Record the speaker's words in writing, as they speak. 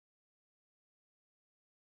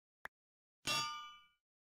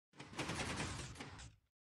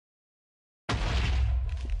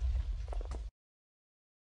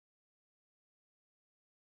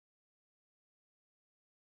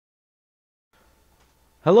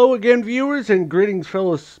Hello again, viewers, and greetings,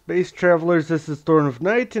 fellow space travelers. This is Thorn of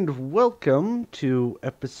Night, and welcome to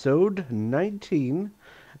episode 19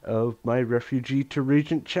 of my Refugee to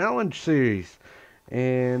Regent Challenge series.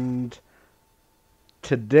 And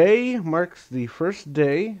today marks the first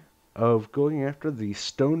day of going after the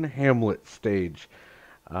Stone Hamlet stage.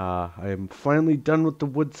 I am finally done with the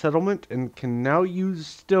wood settlement and can now use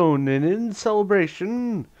stone, and in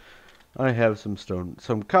celebration, I have some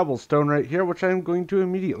cobblestone right here, which I'm going to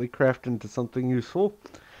immediately craft into something useful.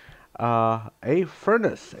 A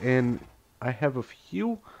furnace, and I have a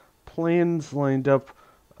few plans lined up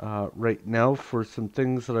right now for some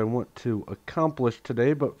things that I want to accomplish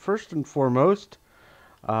today. But first and foremost,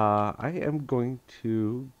 I am going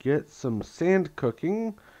to get some sand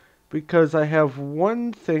cooking because I have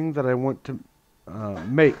one thing that I want to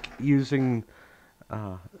make using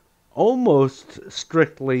uh, almost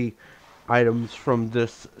strictly items from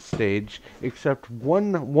this stage, except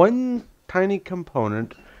one tiny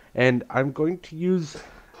component, and I'm going to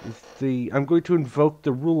invoke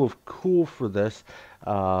the rule of cool for this,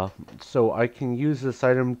 so I can use this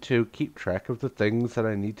item to keep track of the things that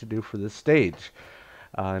I need to do for this stage.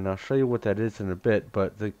 And I'll show you what that is in a bit,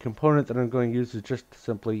 but the component that I'm going to use is just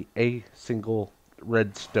simply a single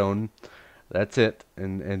redstone. That's it,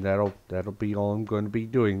 and that'll be all I'm going to be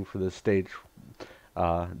doing for this stage.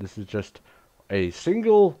 This is just a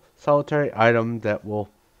single solitary item that will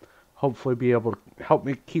hopefully be able to help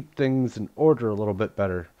me keep things in order a little bit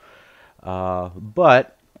better.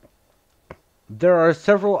 But there are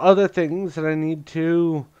several other things that I need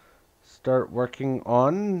to start working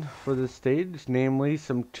on for this stage, namely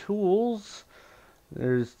some tools.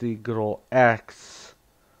 There's the good old axe,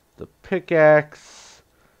 the pickaxe,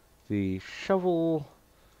 the shovel,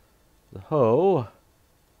 the hoe.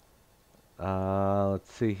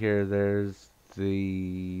 Let's see here. There's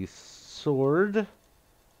the sword.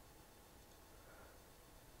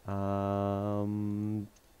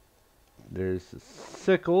 There's a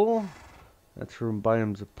sickle. That's from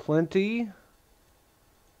Biomes of Plenty.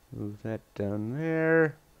 Move that down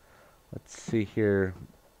there. Let's see here.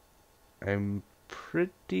 I'm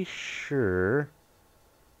pretty sure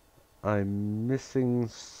I'm missing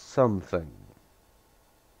something.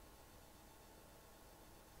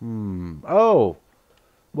 Oh!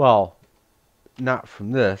 Well, not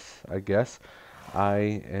from this, I guess.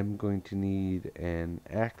 I am going to need an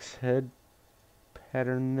axe head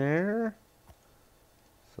pattern there.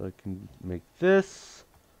 So I can make this.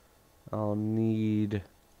 I'll need,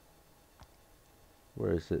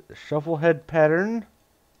 where is it? A shovel head pattern.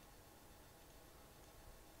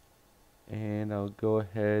 And I'll go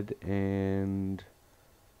ahead and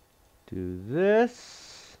do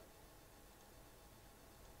this.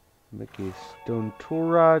 Make a stone tool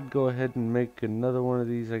rod. Go ahead and make another one of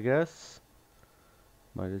these, I guess.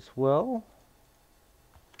 Might as well.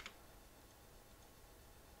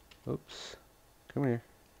 Oops. Come here.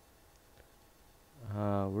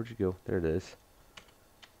 Where'd you go? There it is.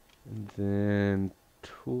 And then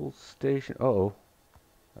tool station. Uh-oh.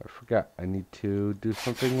 I forgot. I need to do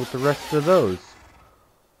something with the rest of those.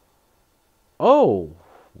 Oh!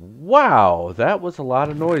 Wow! That was a lot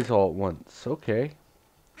of noise all at once. Okay.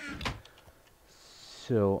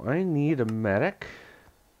 So I need a medic.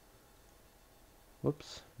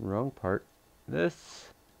 Whoops. Wrong part. This,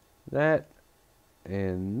 that,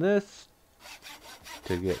 and this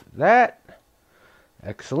to get that.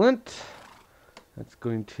 Excellent. That's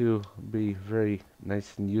going to be very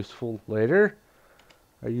nice and useful later.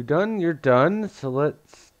 Are you done? You're done. So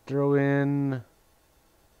let's throw in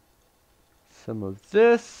some of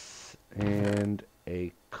this and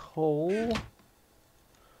a coal.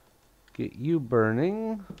 Get you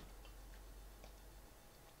burning.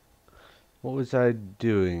 What was I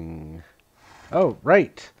doing? Oh,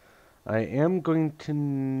 right. I am going to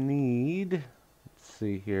need, let's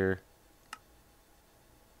see here.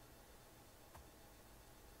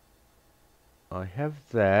 I have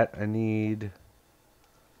that. I need,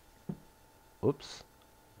 oops.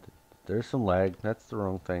 There's some lag. That's the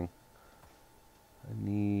wrong thing. I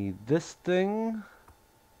need this thing.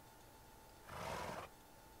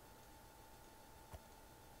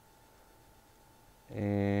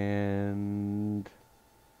 And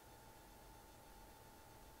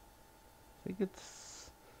I think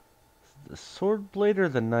it's the sword blade or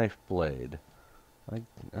the knife blade. I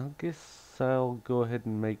guess I'll go ahead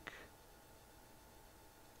and make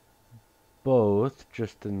both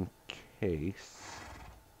just in case.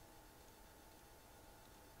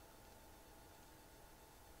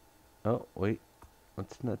 Oh, wait.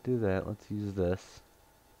 Let's not do that. Let's use this.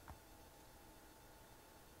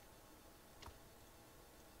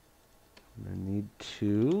 I need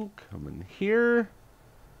to come in here,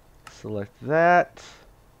 select that,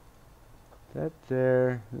 that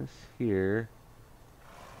there, this here,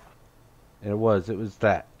 and it was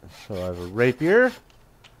that. So I have a rapier,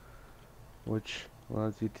 which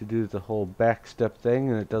allows you to do the whole backstep thing,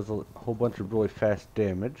 and it does a whole bunch of really fast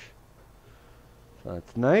damage. So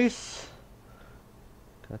that's nice.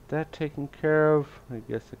 Got that taken care of. I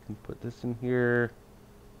guess I can put this in here.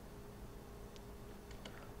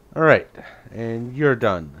 Alright, and you're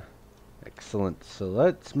done. Excellent. So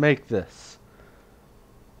let's make this,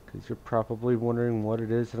 because you're probably wondering what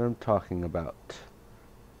it is that I'm talking about.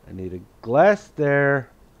 I need a glass there,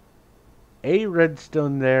 a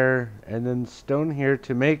redstone there, and then stone here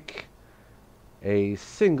to make a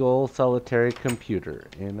single solitary computer.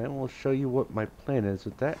 And I will show you what my plan is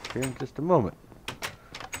with that here in just a moment.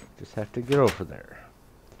 Just have to get over there.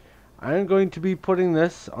 I'm going to be putting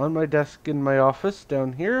this on my desk in my office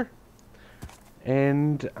down here,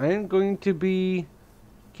 and I'm going to be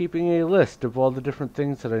keeping a list of all the different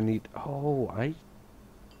things that I need. Oh, I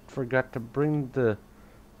forgot to bring the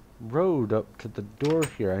road up to the door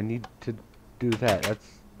here. I need to do that. That's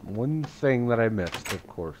one thing that I missed, of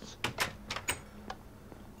course.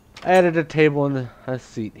 I added a table and a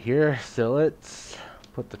seat here, so let's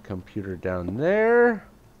put the computer down there.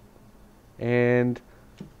 And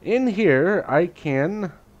in here, I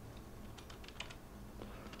can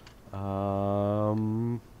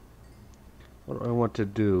what do I want to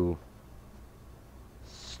do?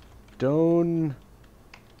 Stone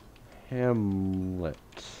Hamlet.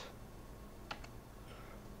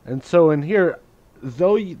 And so in here,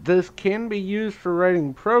 though this can be used for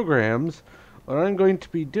writing programs, what I'm going to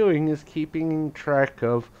be doing is keeping track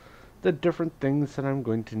of the different things that I'm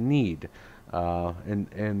going to need,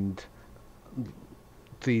 and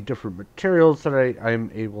the different materials that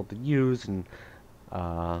I'm able to use, and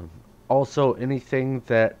also anything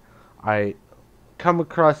that I come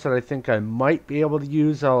across that I think I might be able to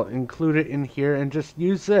use, I'll include it in here and just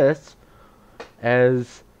use this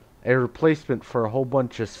as a replacement for a whole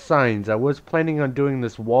bunch of signs. I was planning on doing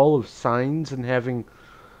this wall of signs and having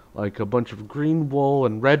like a bunch of green wool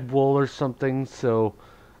and red wool or something, so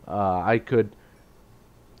I could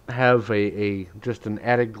have a just an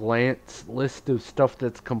at a glance list of stuff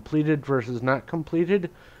that's completed versus not completed.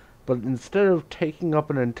 But instead of taking up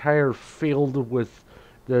an entire field with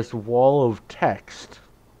this wall of text,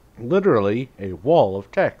 literally a wall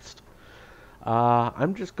of text,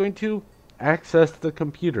 I'm just going to access the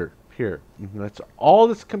computer here. And that's all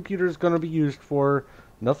this computer is going to be used for.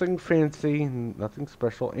 Nothing fancy, nothing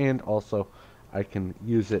special, and also I can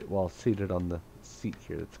use it while seated on the seat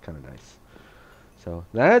here. That's kind of nice. So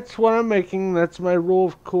that's what I'm making. That's my rule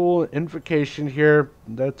of cool invocation here.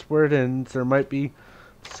 That's where it ends. There might be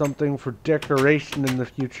something for decoration in the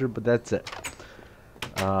future, but that's it.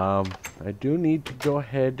 I do need to go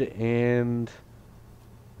ahead and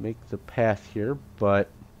make the path here, but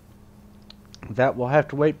that will have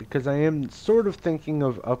to wait because I am sort of thinking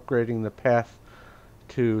of upgrading the path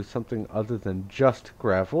to something other than just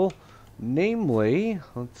gravel. Namely,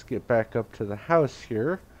 let's get back up to the house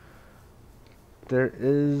here. There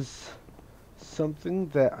is something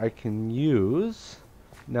that I can use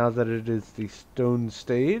now that it is the stone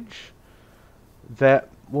stage that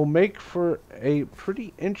will make for a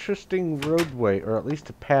pretty interesting roadway, or at least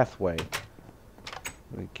a pathway.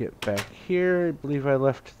 Let me get back here. I believe I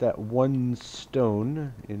left that one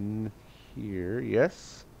stone in here.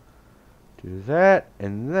 Yes. Do that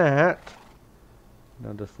and that.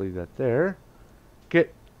 Now just leave that there.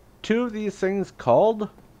 Get two of these things called,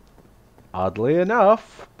 oddly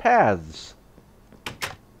enough, paths.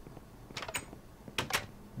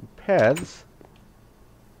 Paths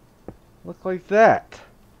look like that.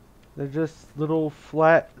 They're just little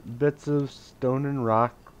flat bits of stone and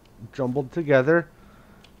rock jumbled together,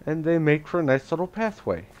 and they make for a nice little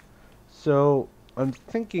pathway. So I'm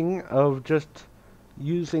thinking of just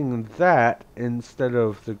using that instead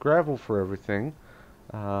of the gravel for everything.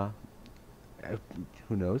 Who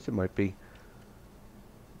knows, it might be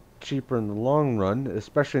cheaper in the long run,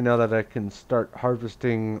 especially now that I can start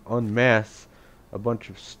harvesting en masse a bunch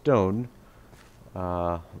of stone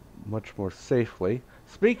much more safely.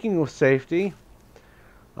 Speaking of safety,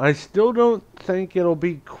 I still don't think it'll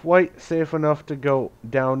be quite safe enough to go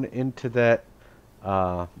down into that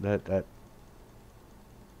that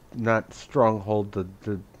not stronghold,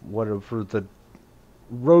 the whatever, the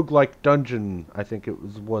roguelike dungeon, I think it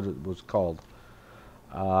was what it was called.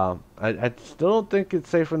 I still don't think it's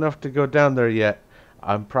safe enough to go down there yet.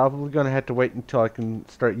 I'm probably going to have to wait until I can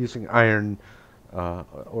start using iron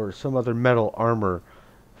or some other metal armor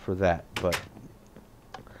for that. But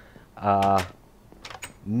Uh,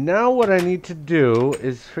 Now what I need to do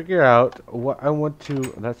is figure out what I want to,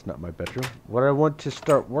 that's not my bedroom, what I want to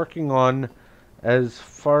start working on as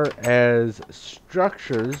far as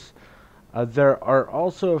structures. There are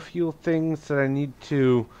also a few things that I need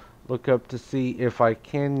to look up to see if I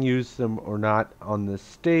can use them or not on this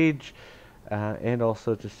stage, and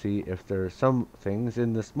also to see if there are some things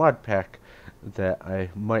in this mod pack that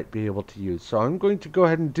I might be able to use. So I'm going to go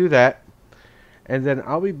ahead and do that, and then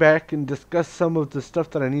I'll be back and discuss some of the stuff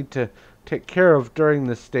that I need to take care of during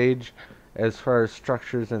this stage as far as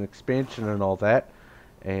structures and expansion and all that.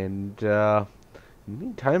 And in the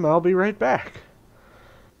meantime, I'll be right back.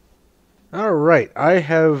 Alright, I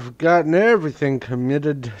have gotten everything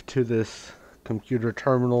committed to this computer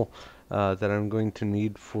terminal that I'm going to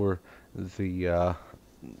need for the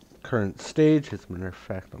current stage. As a matter of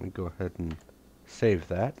fact, let me go ahead and save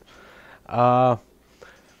that. Uh,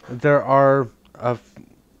 there are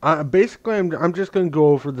basically I'm just going to go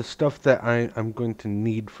over the stuff that I'm going to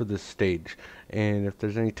need for this stage, and if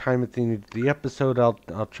there's any time at the end of the episode,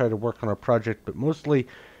 I'll try to work on a project. But mostly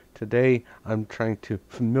today I'm trying to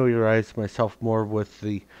familiarize myself more with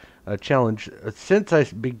the challenge. Since I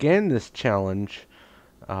began this challenge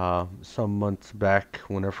some months back,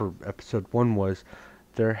 whenever episode 1 was,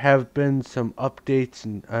 there have been some updates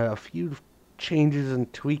and a few changes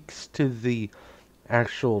and tweaks to the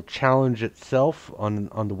actual challenge itself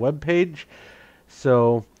on the web page.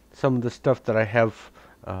 So some of the stuff that I have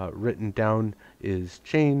written down is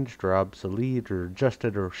changed or obsolete or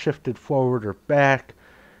adjusted or shifted forward or back.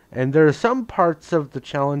 And there are some parts of the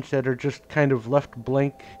challenge that are just kind of left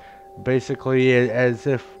blank, basically as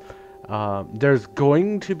if there's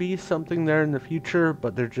going to be something there in the future,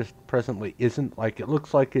 but there just presently isn't. Like, it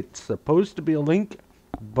looks like it's supposed to be a link,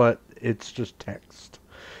 but it's just text.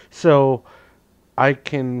 So I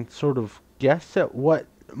can sort of guess at what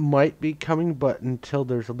might be coming, but until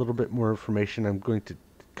there's a little bit more information, I'm going to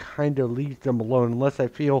kind of leave them alone unless I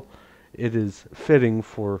feel it is fitting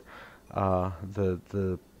for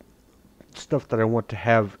the stuff that I want to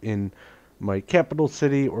have in my capital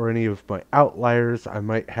city or any of my outliers. I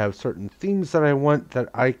might have certain themes that I want that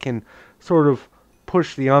I can sort of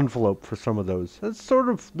push the envelope for some of those. That's sort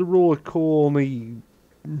of the rule of cool, only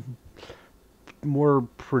more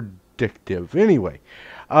predictive. Anyway,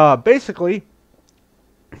 basically,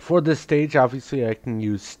 for this stage, obviously I can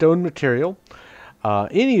use stone material.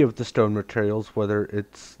 Any of the stone materials, whether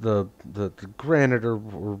it's the granite or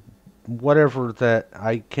whatever that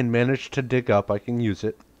I can manage to dig up, I can use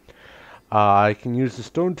it. I can use the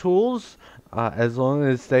stone tools as long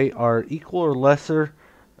as they are equal or lesser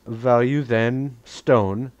value than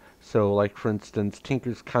stone. So, like for instance,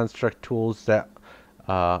 Tinker's Construct tools that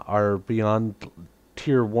are beyond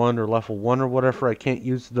tier 1 or level 1 or whatever, I can't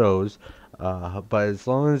use those. But as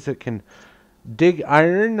long as it can dig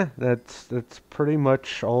iron, that's pretty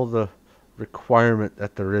much all the requirement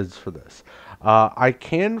that there is for this. I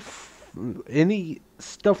can any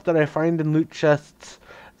stuff that I find in loot chests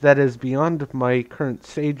that is beyond my current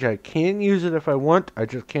stage, I can use it if I want. I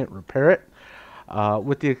just can't repair it,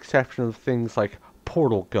 with the exception of things like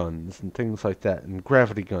portal guns and things like that, and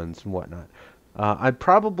gravity guns and whatnot. I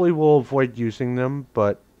probably will avoid using them,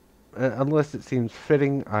 but unless it seems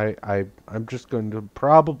fitting, I'm just going to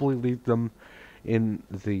probably leave them in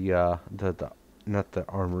the not the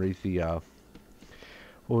armory,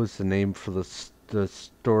 what was the name for the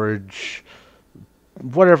storage,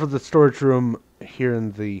 whatever the storage room here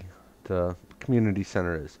in the community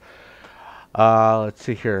center is. Let's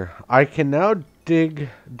see here. I can now dig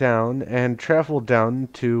down and travel down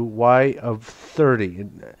to Y of 30.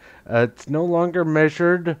 It's no longer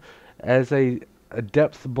measured as a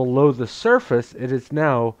depth below the surface. It is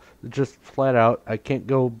now just flat out, I can't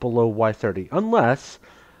go below Y30 unless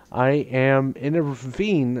I am in a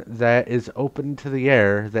ravine that is open to the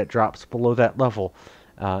air that drops below that level.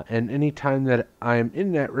 And anytime that I'm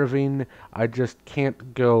in that ravine, I just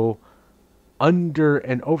can't go under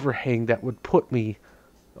an overhang that would put me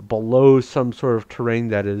below some sort of terrain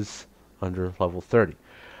that is under level 30.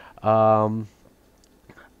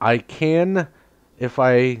 I can, if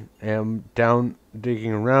I am down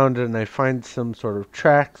digging around and I find some sort of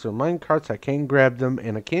tracks or mine carts, I can grab them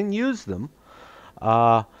and I can use them,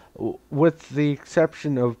 with the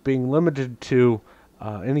exception of being limited to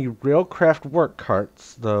any railcraft work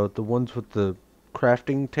carts, the ones with the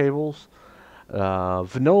crafting tables,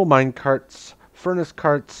 vanilla mine carts, furnace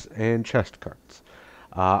carts, and chest carts.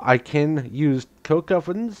 I can use coke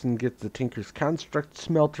ovens and get the Tinker's Construct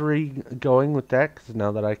smeltery going with that, because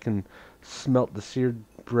now that I can smelt the seared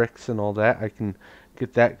bricks and all that, I can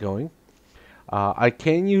get that going. I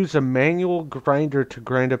can use a manual grinder to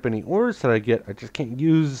grind up any ores that I get. I just can't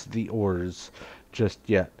use the ores just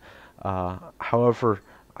yet. However,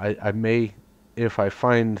 I may, if I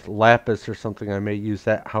find lapis or something, I may use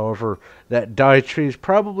that. However, that dye tree is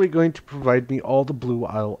probably going to provide me all the blue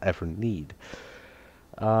I'll ever need.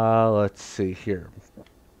 Let's see here.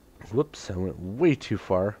 Whoops, I went way too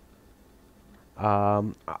far.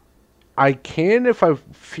 Um, I can, if I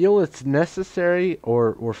feel it's necessary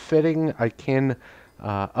or fitting, I can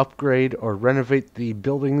upgrade or renovate the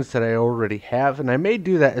buildings that I already have, and I may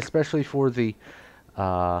do that especially for the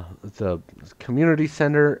community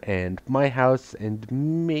center and my house, and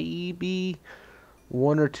maybe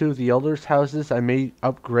one or two of the elders' houses. I may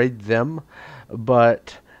upgrade them,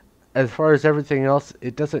 but as far as everything else,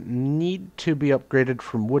 it doesn't need to be upgraded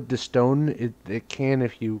from wood to stone. It can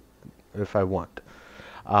if I want.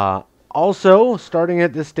 Uh, Also, starting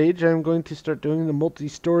at this stage, I'm going to start doing the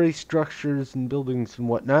multi-story structures and buildings and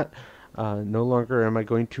whatnot. No longer am I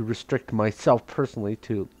going to restrict myself personally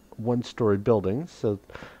to one-story buildings, so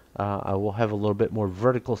I will have a little bit more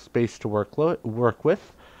vertical space to work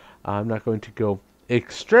with. I'm not going to go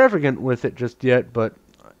extravagant with it just yet, but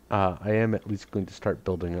I am at least going to start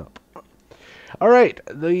building up. All right,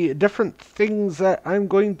 the different things that I'm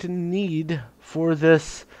going to need for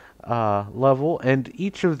this level, and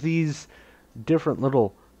each of these different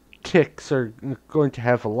little ticks are going to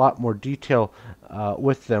have a lot more detail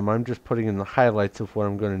with them. I'm just putting in the highlights of what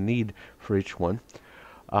I'm going to need for each one.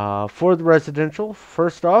 For the residential,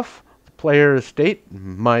 first off, the player estate,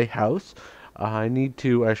 my house. I need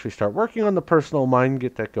to actually start working on the personal mine,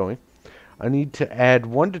 get that going. I need to add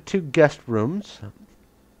 1 to 2 guest rooms.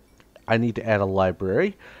 I need to add a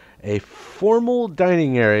library, a formal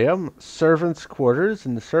dining area, servants' quarters,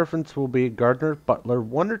 and the servants will be a gardener, butler,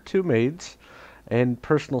 1 or 2 maids, and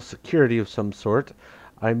personal security of some sort.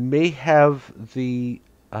 I may have the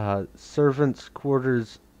servants'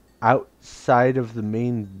 quarters outside of the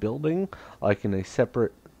main building, like in a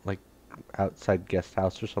separate, like, outside guest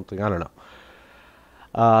house or something. I don't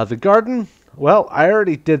know. The garden, well, I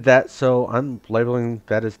already did that, so I'm labeling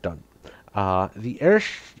that as done. The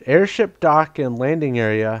airship dock and landing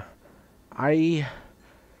area, I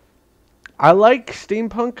like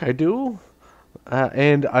steampunk, I do.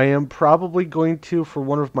 And I am probably going to, for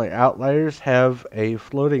one of my outliers, have a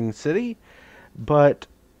floating city. But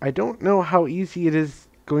I don't know how easy it is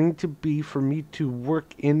going to be for me to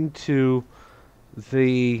work into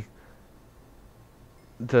the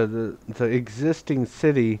existing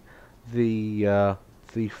city, the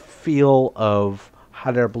feel of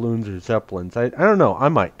hot air balloons or zeppelins. I don't know. I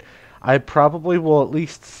might. I probably will at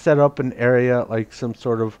least set up an area like some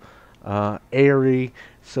sort of airy,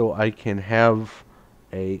 so I can have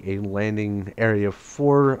a landing area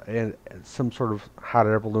for some sort of hot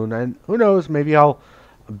air balloon. And who knows, maybe I'll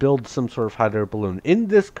build some sort of hot air balloon. In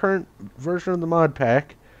this current version of the mod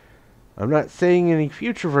pack, I'm not saying any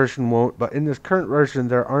future version won't, but in this current version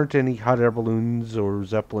there aren't any hot air balloons or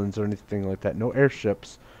zeppelins or anything like that. No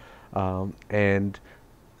airships. And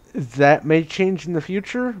that may change in the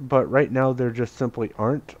future, but right now there just simply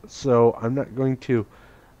aren't. So I'm not going to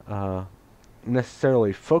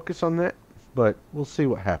necessarily focus on that, but we'll see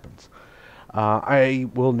what happens. I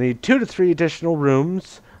will need 2 to 3 additional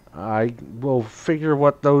rooms. I will figure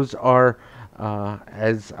what those are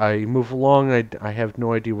as I move along. I have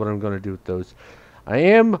no idea what I'm going to do with those. I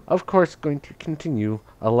am, of course, going to continue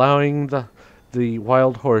allowing the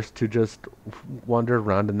wild horse to just wander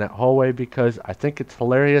around in that hallway because I think it's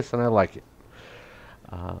hilarious and I like it.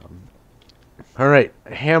 Alright,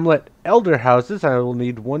 Hamlet elder houses. I will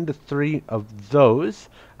need 1 to 3 of those.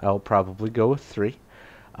 I'll probably go with 3.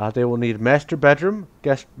 They will need master bedroom,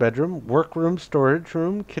 guest bedroom, workroom, storage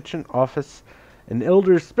room, kitchen, office, an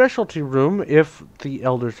elder's specialty room if the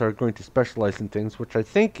elders are going to specialize in things, which I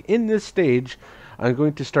think in this stage I'm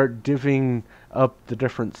going to start divvying up the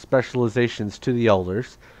different specializations to the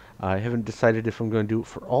elders. I haven't decided if I'm going to do it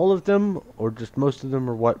for all of them or just most of them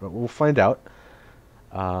or what, but we'll find out.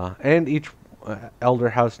 And each elder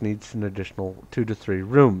house needs an additional 2 to 3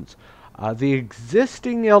 rooms. The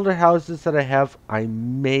existing elder houses that I have, I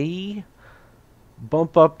may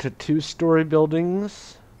bump up to 2-story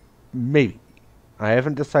buildings. Maybe. I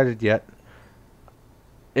haven't decided yet.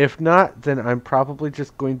 If not, then I'm probably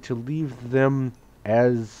just going to leave them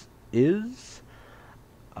as is.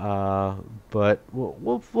 But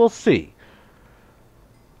we'll see.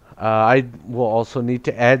 I will also need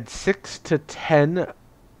to add 6 to 10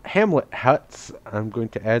 Hamlet Huts. I'm going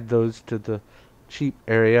to add those to the cheap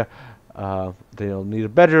area. They'll need a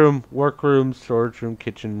bedroom, workroom, storage room,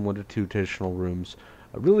 kitchen, 1 to 2 additional rooms.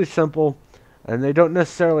 Really simple. And they don't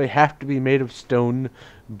necessarily have to be made of stone,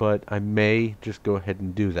 but I may just go ahead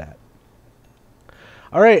and do that.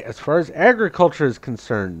 Alright, as far as agriculture is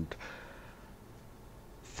concerned,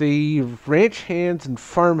 the ranch hands and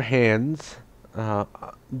farm hands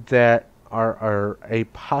that are a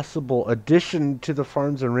possible addition to the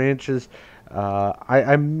farms and ranches,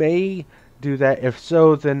 I may do that. If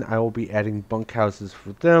so, then I will be adding bunkhouses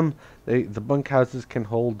for them. The bunkhouses can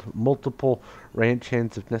hold multiple ranch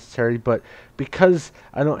hands if necessary, but because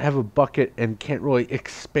I don't have a bucket and can't really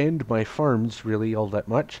expand my farms really all that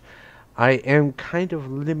much, I am kind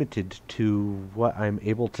of limited to what I'm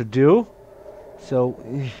able to do. So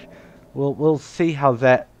we'll see how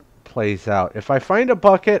that plays out. If I find a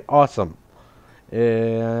bucket, awesome.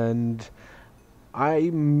 And I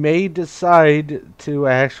may decide to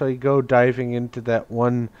actually go diving into that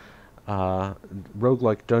one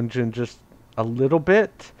roguelike dungeon just a little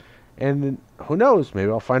bit. And then, who knows,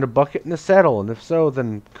 maybe I'll find a bucket and a saddle. And if so,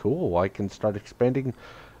 then cool, I can start expanding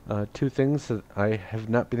two things that I have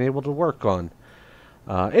not been able to work on.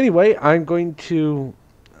 Anyway, I'm going to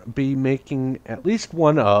be making at least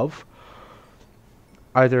one of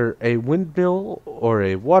either a windmill or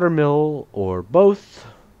a watermill or both.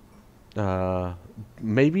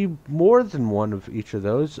 Maybe more than one of each of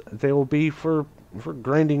those. They will be for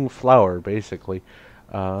grinding flour, basically,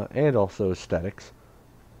 and also aesthetics.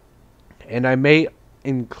 And I may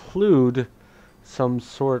include some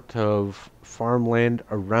sort of farmland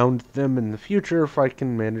around them in the future if I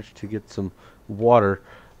can manage to get some water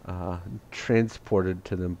transported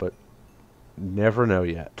to them, but never know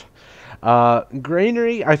yet.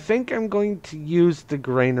 Granary, I think I'm going to use the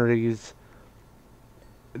granaries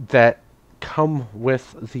that come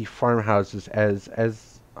with the farmhouses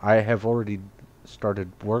as I have already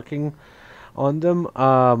started working on them.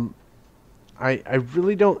 I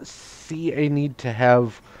really don't see a need to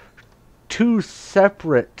have two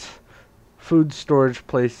separate food storage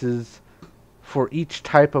places for each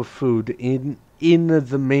type of food in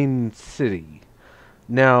the main city.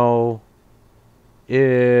 Now,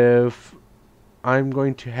 if I'm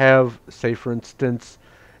going to have, say for instance,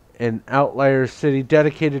 an outlier city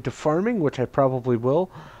dedicated to farming, which I probably will,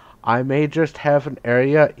 I may just have an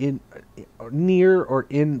area in near or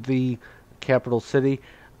in the capital city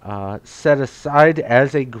set aside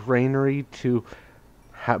as a granary to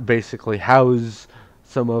basically house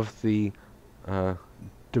some of the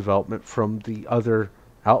development from the other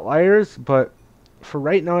outliers. But for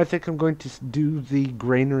right now, I think I'm going to do the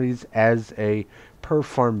granaries as a per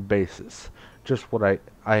farm basis. Just what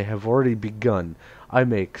I have already begun. I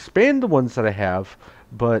may expand the ones that I have,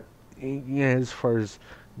 but as far as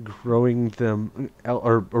growing them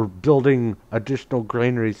or building additional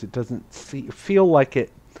granaries, it doesn't feel like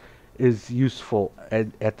it is useful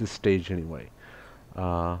at this stage anyway.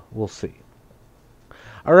 We'll see.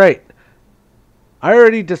 Alright. I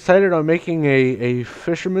already decided on making a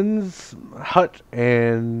fisherman's hut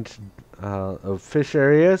and a fish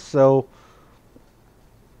area, so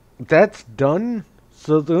that's done.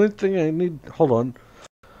 So the only thing I need... Hold on.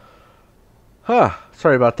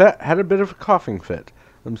 Sorry about that. Had a bit of a coughing fit.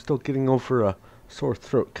 I'm still getting over a sore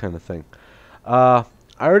throat kind of thing. I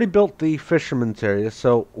already built the fisherman's area,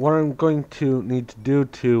 so what I'm going to need to do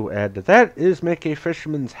to add to that is make a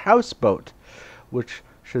fisherman's houseboat, which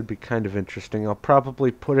should be kind of interesting. I'll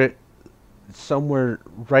probably put it somewhere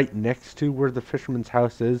right next to where the fisherman's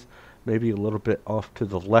house is, maybe a little bit off to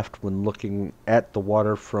the left when looking at the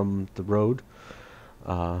water from the road.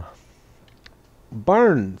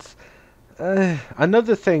 Barns.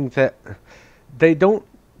 Another thing that they don't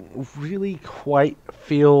really quite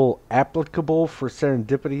feel applicable for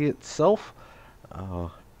Serendipity itself.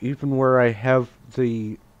 Even where I have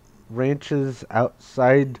the ranches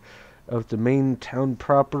outside of the main town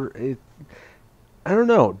proper, I don't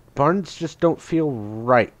know, barns just don't feel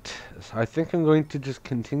right. So I think I'm going to just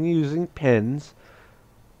continue using pens,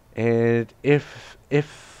 and if it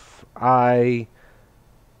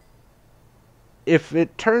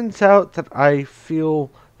turns out that I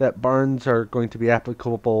feel that barns are going to be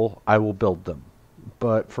applicable, I will build them.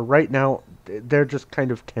 But for right now, they're just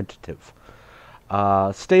kind of tentative.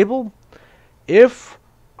 Stable. If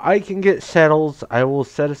I can get saddles, I will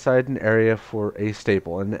set aside an area for a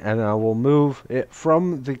stable. And I will move it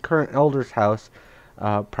from the current elder's house,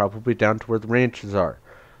 probably down to where the ranches are.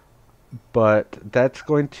 But that's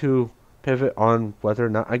going to pivot on whether or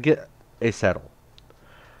not I get a saddle.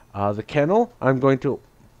 The kennel, I'm going to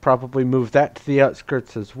probably move that to the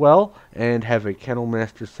outskirts as well, and have a kennel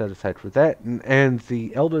master set aside for that. And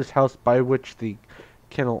the elder's house by which the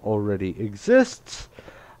kennel already exists,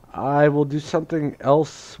 I will do something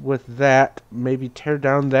else with that. Maybe tear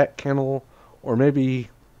down that kennel Or maybe,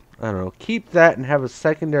 I don't know, keep that and have a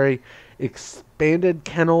secondary expanded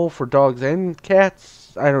kennel for dogs and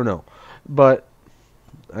cats. I don't know. But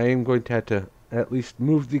I am going to have to at least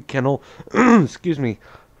move the kennel, excuse me,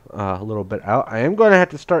 a little bit out. I am going to have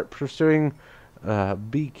to start pursuing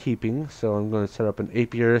beekeeping, so I'm going to set up an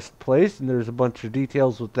apiarist place, and there's a bunch of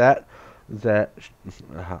details with that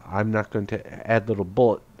I'm not going to add little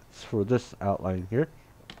bullets for this outline here.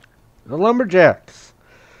 The lumberjacks.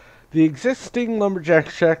 The existing lumberjack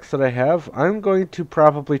shacks that I have, I'm going to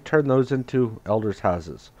probably turn those into elders'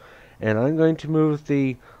 houses. And I'm going to move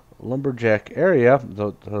the lumberjack area,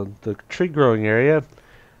 the tree growing area,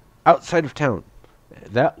 outside of town.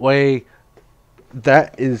 That way,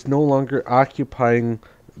 that is no longer occupying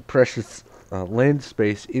precious land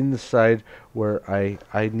space inside where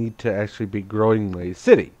I need to actually be growing my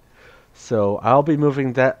city. So I'll be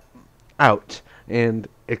moving that out and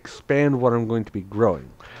expand what I'm going to be growing.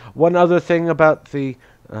 One other thing about the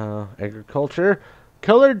agriculture,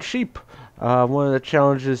 colored sheep. One of the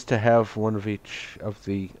challenges to have one of each of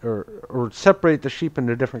the, or separate the sheep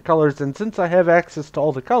into different colors. And since I have access to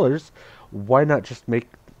all the colors, why not just make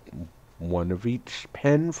one of each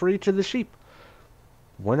pen for each of the sheep?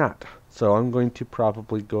 Why not? So I'm going to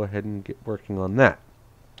probably go ahead and get working on that.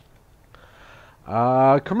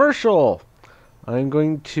 Commercial. I'm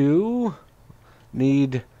going to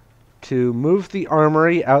need to move the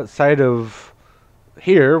armory outside of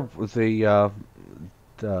here with the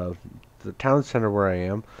town center where I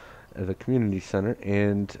am, the community center,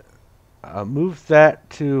 and move that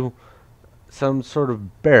to some sort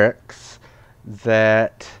of barracks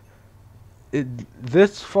that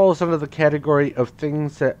this falls under the category of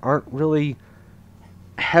things that aren't really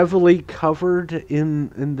heavily covered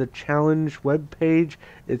in the challenge webpage.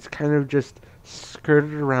 It's kind of just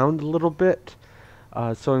skirted around a little bit.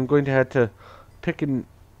 So I'm going to have to pick and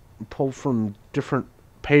pull from different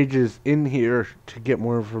pages in here to get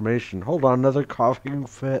more information. Hold on, another coughing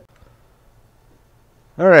fit.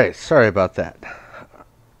 Alright, sorry about that.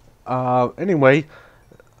 Anyway,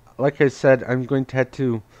 like I said, I'm going to have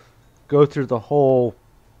to go through the whole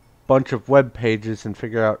bunch of web pages and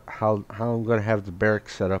figure out how I'm going to have the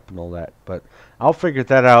barracks set up and all that. But I'll figure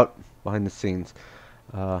that out behind the scenes.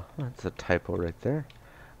 That's a typo right there.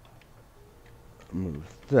 Move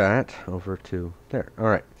that over to there.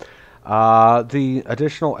 Alright. The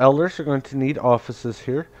additional elders are going to need offices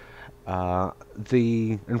here.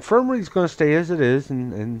 The infirmary is going to stay as it is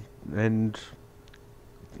and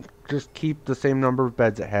just keep the same number of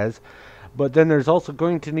beds it has. But then there's also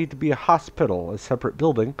going to need to be a hospital, a separate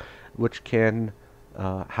building, which can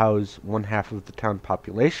house one half of the town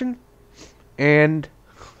population. And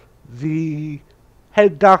the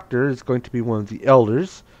head doctor is going to be one of the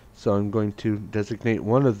elders. So I'm going to designate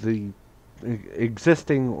one of the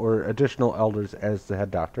existing or additional elders as the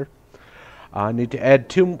head doctor. I need to add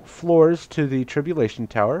 2 floors to the Tribulation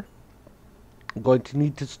Tower. I'm going to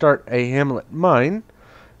need to start a Hamlet mine,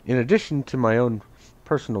 in addition to my own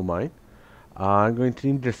personal mine. I'm going to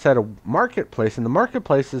need to set a marketplace, and the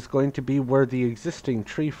marketplace is going to be where the existing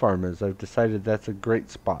tree farm is. I've decided that's a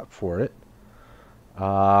great spot for it.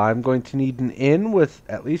 I'm going to need an inn with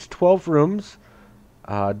at least 12 rooms,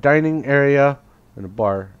 dining area, and a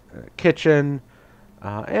bar, kitchen,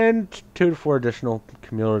 and 2 to 4 additional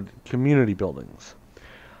community buildings.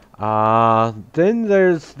 Then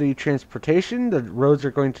there's the transportation. The roads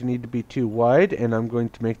are going to need to be 2 wide, and I'm going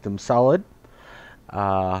to make them solid.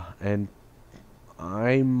 And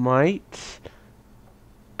I might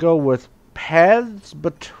go with paths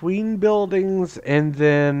between buildings, and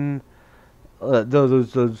then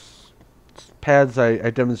those paths I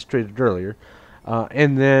demonstrated earlier,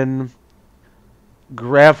 and then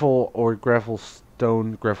gravel or gravel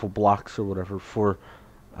blocks or whatever for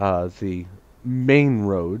the main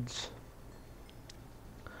roads.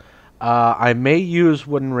 I may use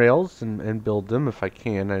wooden rails and build them if I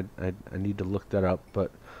can. I need to look that up,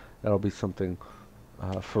 but that'll be something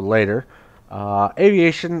for later.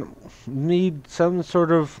 Aviation, need some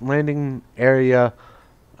sort of landing area,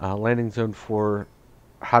 landing zone for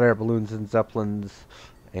hot air balloons and zeppelins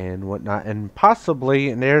and whatnot, and possibly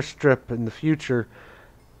an airstrip in the future,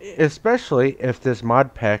 especially if this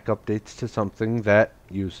mod pack updates to something that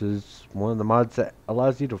uses one of the mods that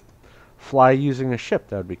allows you to fly using a ship.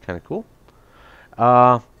 That would be kind of cool.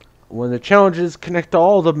 One of the challenges, connect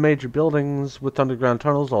all the major buildings with underground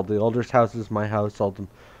tunnels, all the elders' houses, my house, all the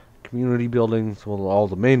community buildings, well, all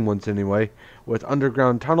the main ones anyway, with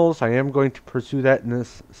underground tunnels. I am going to pursue that in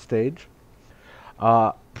this stage.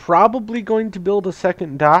 Probably going to build a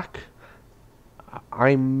second dock.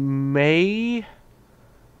 I may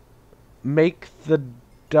make the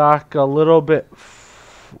dock a little bit.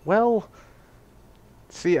 Well,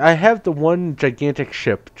 see, I have the one gigantic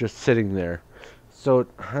ship just sitting there. So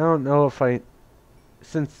I don't know if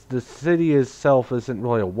since the city itself isn't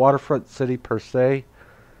really a waterfront city per se,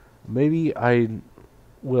 maybe I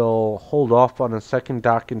will hold off on a second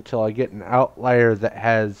dock until I get an outlier that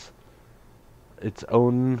has its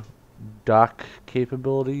own dock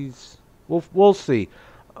capabilities. We'll see.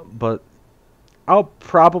 But I'll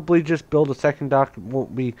probably just build a second dock. It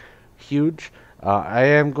won't be huge. I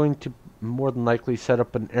am going to more than likely set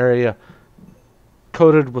up an area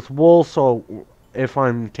coated with wool, so if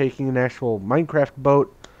I'm taking an actual Minecraft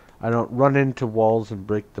boat, I don't run into walls and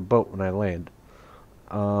break the boat when I land.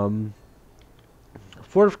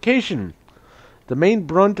 Fortification. The main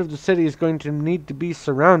brunt of the city is going to need to be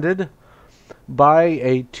surrounded by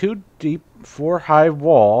a 2-deep, 4-high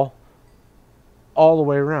wall all the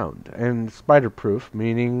way around, and spider-proof,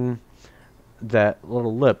 meaning that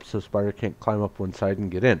little lip so spider can't climb up one side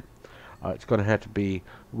and get in. It's going to have to be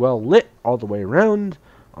well lit all the way around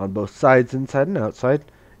on both sides, inside and outside,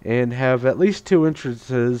 and have at least 2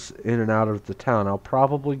 entrances in and out of the town. I'll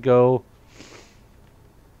probably go,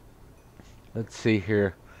 let's see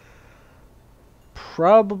here,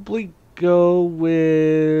 probably go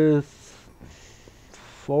with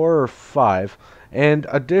 4 or 5, and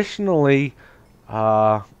additionally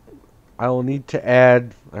I will need to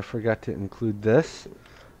add, I forgot to include this,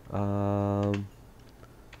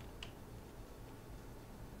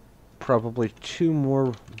 probably 2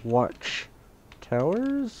 more watch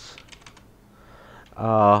towers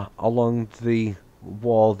along the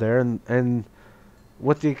wall there, and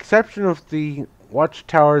with the exception of the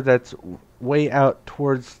watchtower that's way out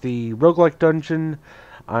towards the roguelike dungeon,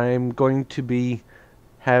 I'm going to be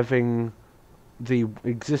having the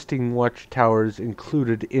existing watchtowers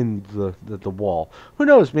included in the wall. Who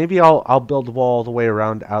knows? Maybe I'll build a wall all the way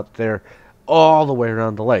around out there, all the way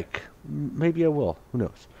around the lake. Maybe I will. Who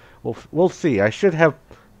knows? We'll see. I should have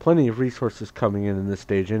plenty of resources coming in this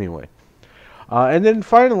stage anyway. And then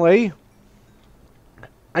finally,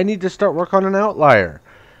 I need to start work on an outlier.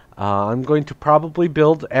 I'm going to probably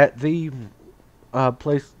build at the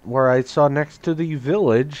place where I saw next to the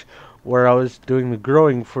village where I was doing the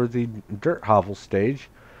growing for the dirt hovel stage.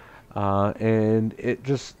 And it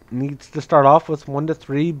just needs to start off with 1 to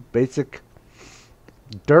 3 basic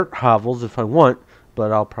dirt hovels if I want,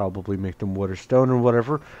 but I'll probably make them wood or stone or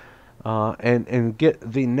whatever. And get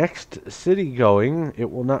the next city going. It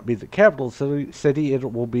will not be the capital city.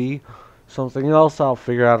 It will be something else. I'll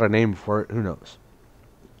figure out a name for it. Who knows?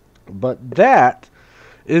 But that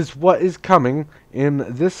is what is coming in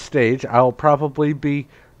this stage. I'll probably be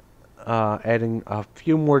adding a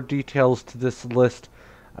few more details to this list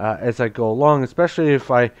as I go along, especially if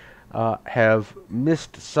I have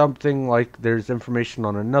missed something, like there's information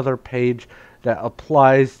on another page that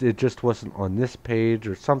applies, it just wasn't on this page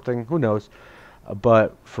or something, who knows.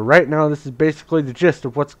 But for right now, this is basically the gist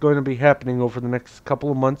of what's going to be happening over the next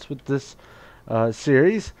couple of months with this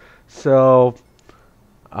series. So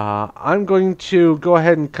I'm going to go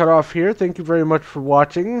ahead and cut off here. Thank you very much for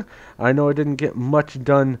watching. I know I didn't get much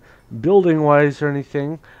done building wise or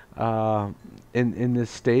anything in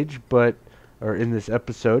this stage, but in this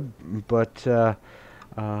episode, but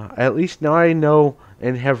at least now I know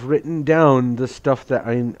and have written down the stuff that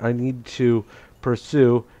I need to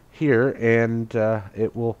pursue here, and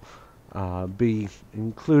it will be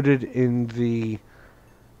included in the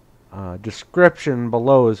description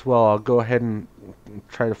below as well. I'll go ahead and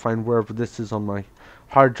try to find wherever this is on my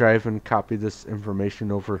hard drive and copy this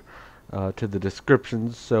information over to the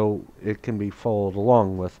descriptions so it can be followed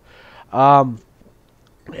along with.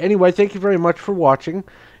 Anyway, thank you very much for watching.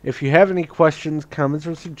 If you have any questions, comments,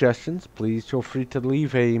 or suggestions, please feel free to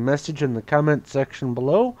leave a message in the comment section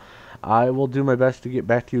below. I will do my best to get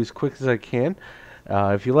back to you as quick as I can.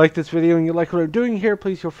 If you like this video and you like what I'm doing here,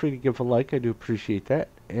 please feel free to give a like. I do appreciate that.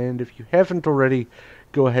 And if you haven't already,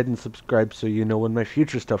 go ahead and subscribe so you know when my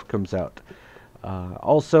future stuff comes out.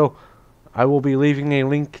 Also, I will be leaving a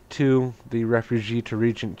link to the Refugee to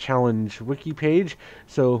Regent Challenge wiki page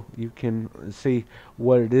so you can see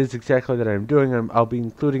what it is exactly that I'm doing. I'll be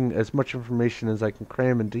including as much information as I can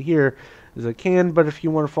cram into here as I can, but if you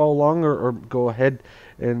want to follow along or go ahead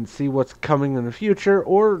and see what's coming in the future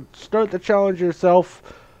or start the challenge yourself,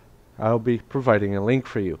 I'll be providing a link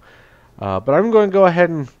for you. But I'm going to go ahead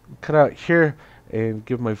and cut out here and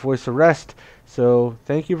give my voice a rest. So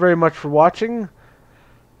thank you very much for watching.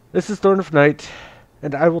 This is Thorn of Night,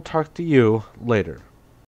 and I will talk to you later.